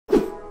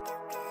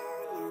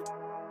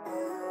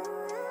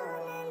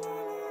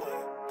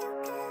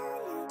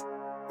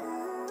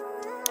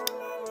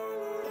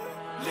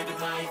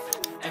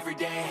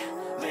every day,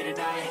 late at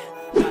night,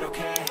 not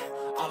okay.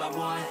 All I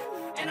want,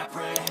 and I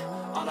pray,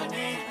 all I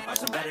need are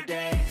some better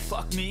days.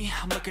 Fuck me,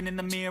 I'm looking in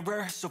the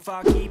mirror, so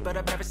foggy, but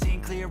I've never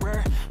seen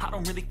clearer. I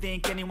don't really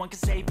think anyone can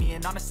save me,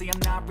 and honestly I'm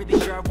not really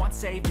sure I want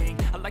saving.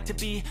 I like to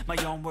be my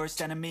own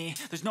worst enemy.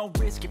 There's no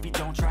risk if you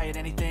don't try at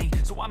anything,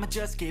 so I'ma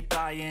just get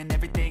buying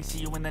everything. See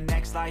you in the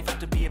next life, have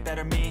to be a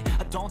better me.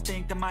 I don't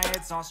think that my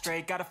head's on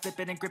straight, gotta flip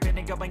it and grip it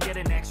and go and get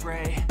an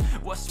x-ray.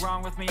 What's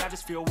wrong with me? I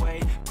just feel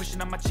weight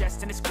pushing on my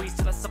chest and it squeezes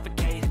till I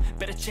suffocate.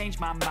 Better change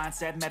my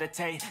mindset,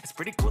 meditate. It's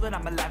pretty cool that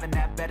I'm alive and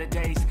have better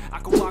days. I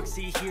could walk,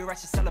 see, hear, I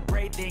should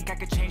celebrate. Think I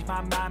could change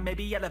my mind,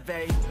 maybe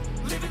elevate.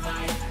 Living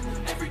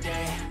life, every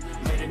day,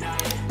 late at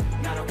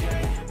night, not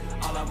okay.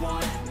 All I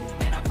want,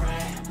 and I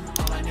pray,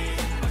 all I need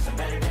are some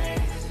better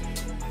days.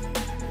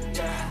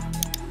 Yeah,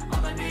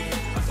 all I need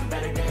are some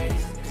better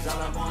days. Cause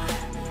all I want,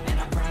 and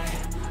I pray,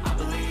 I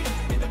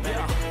believe in the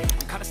better days.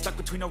 I'm kinda stuck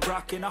between a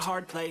rock and a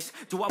hard place.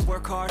 Do I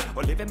work hard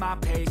or live at my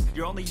pace?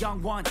 You're only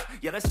young once,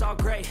 yeah that's all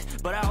great,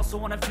 but I also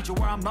want a future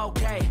where I'm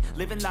okay.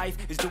 Living life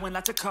is doing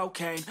lots of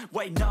cocaine.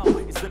 Wait no,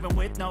 it's living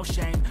with no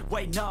shame.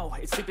 Wait no,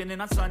 it's sleeping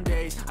in on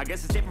Sundays. I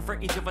guess it's different for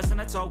each of us and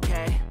that's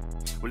okay.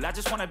 Well I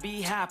just wanna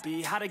be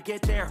happy, how to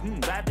get there?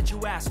 Glad that you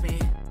asked me.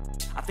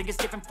 I think it's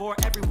different for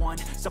everyone.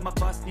 Some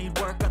of us need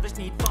work, others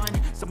need fun.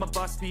 Some of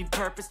us need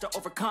purpose to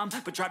overcome.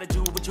 But try to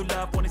do what you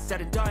love when it's said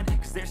and done.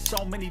 Cause there's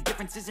so many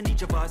differences in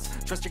each of us.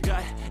 Trust your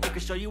gut, it can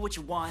show you what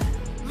you want.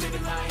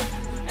 Living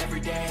life, every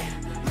day,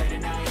 late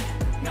at night,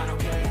 not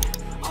okay.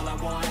 All I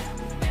want,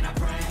 and I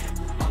pray,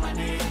 all I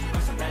need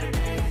are some better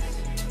days.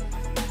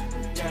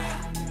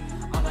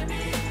 Yeah, all I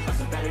need are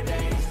some better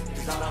days.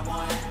 Cause all I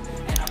want,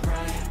 and I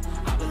pray,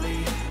 I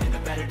believe in the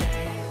better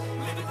days.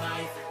 Living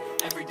life,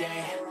 every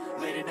day,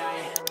 late at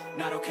night,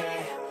 not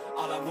okay.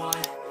 All I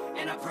want,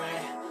 and I pray,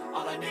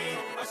 all I need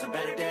are some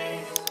better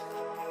days.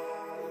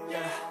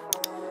 Yeah,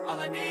 all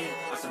I need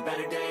are some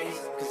better days.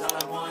 Cause all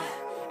I want,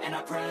 and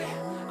I pray,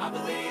 I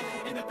believe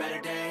in the better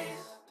days.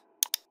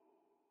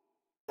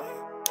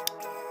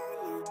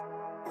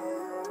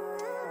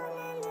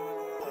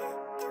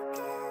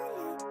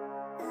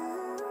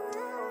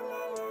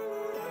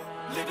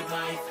 Living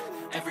life,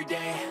 every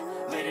day,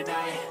 late at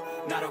night,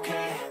 not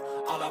okay.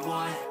 All I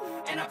want,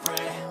 and I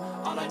pray,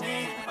 all I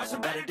need are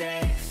some better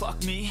days.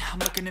 Fuck me, I'm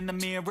looking in the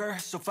mirror,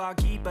 so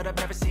foggy, but I've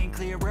never seen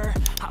clearer.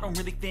 I don't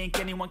really think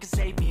anyone can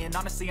save me, and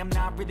honestly I'm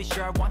not really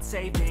sure I want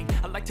saving.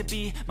 I like to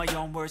be my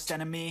own worst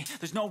enemy.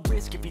 There's no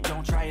risk if you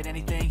don't try at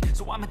anything,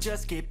 so I'ma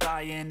just get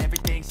buying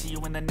everything. See you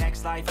in the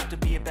next life, have to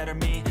be a better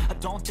me. I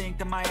don't think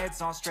that my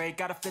head's on straight,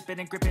 gotta flip it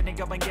and grip it and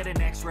go and get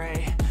an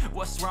x-ray.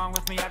 What's wrong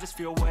with me? I just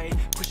feel weight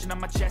pushing on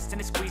my chest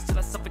and it squeezes till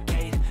I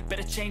suffocate.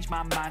 Better change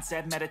my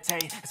mindset,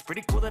 meditate. It's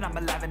pretty cool that I'm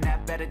alive and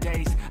have better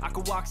days. I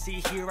could walk,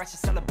 see, hear, I should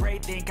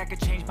celebrate. Think I could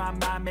change my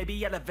mind,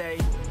 maybe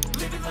elevate.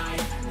 Living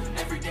life,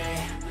 every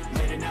day,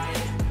 late at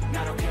night,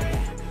 not okay.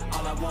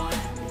 All I want,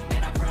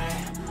 and I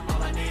pray,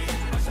 all I need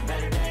are some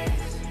better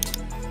days.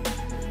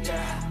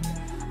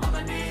 Yeah, all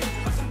I need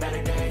are some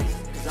better days.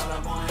 Cause all I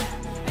want,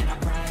 and I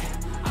pray,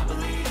 I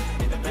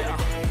believe in the better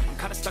days. I'm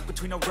kinda stuck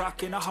between a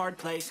rock and a hard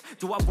place.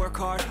 Do I work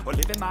hard or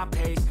live at my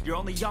pace? You're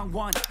only young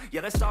once,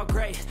 yeah that's all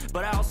great,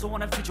 but I also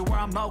want a future where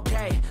I'm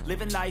okay.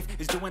 Living life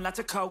is doing lots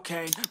of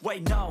cocaine.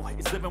 Wait no,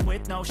 it's living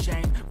with no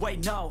shame.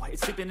 Wait no,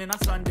 it's sleeping in on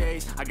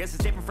Sundays. I guess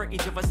it's different for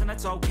each of us and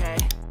that's okay.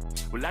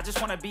 Well I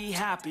just wanna be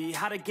happy,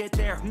 how to get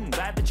there?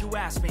 Glad that you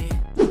asked me.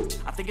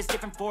 I think it's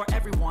different for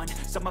everyone.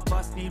 Some of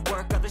us need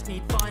work, others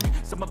need fun.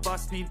 Some of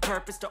us need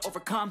purpose to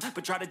overcome.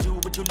 But try to do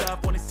what you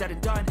love when it's said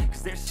and done.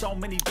 Cause there's so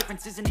many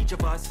differences in each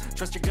of us.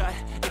 Trust your gut,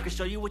 it can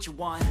show you what you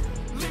want.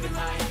 Living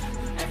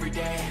life, every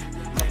day,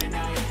 late at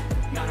night,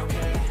 not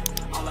okay.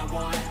 All I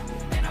want,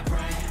 and I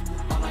pray,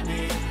 all I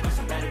need are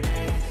some better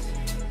days.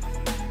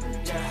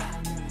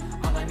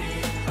 Yeah, all I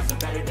need are some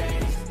better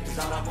days. Cause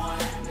all I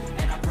want,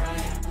 and I pray,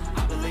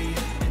 I believe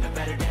in the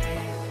better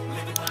days.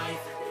 Living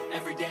life,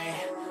 every day,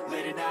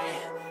 late at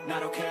night,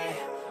 not okay.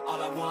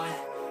 All I want,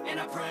 and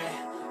I pray,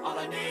 all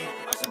I need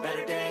are some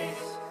better days.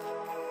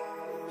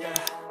 Yeah,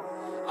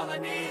 all I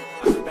need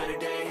are some better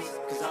days.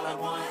 Cause all I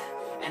want,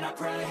 and I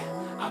pray,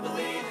 I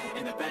believe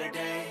in the better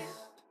days.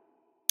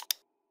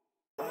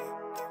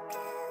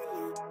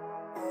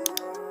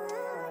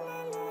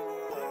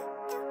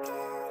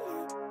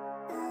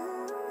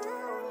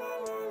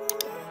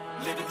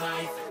 Living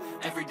life,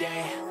 every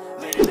day,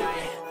 late at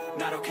night,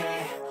 not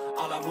okay.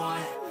 All I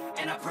want,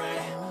 and I pray,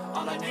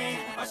 all I need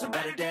are some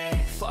better days.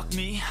 Fuck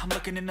me, I'm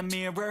looking in the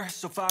mirror,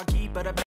 so foggy, but I've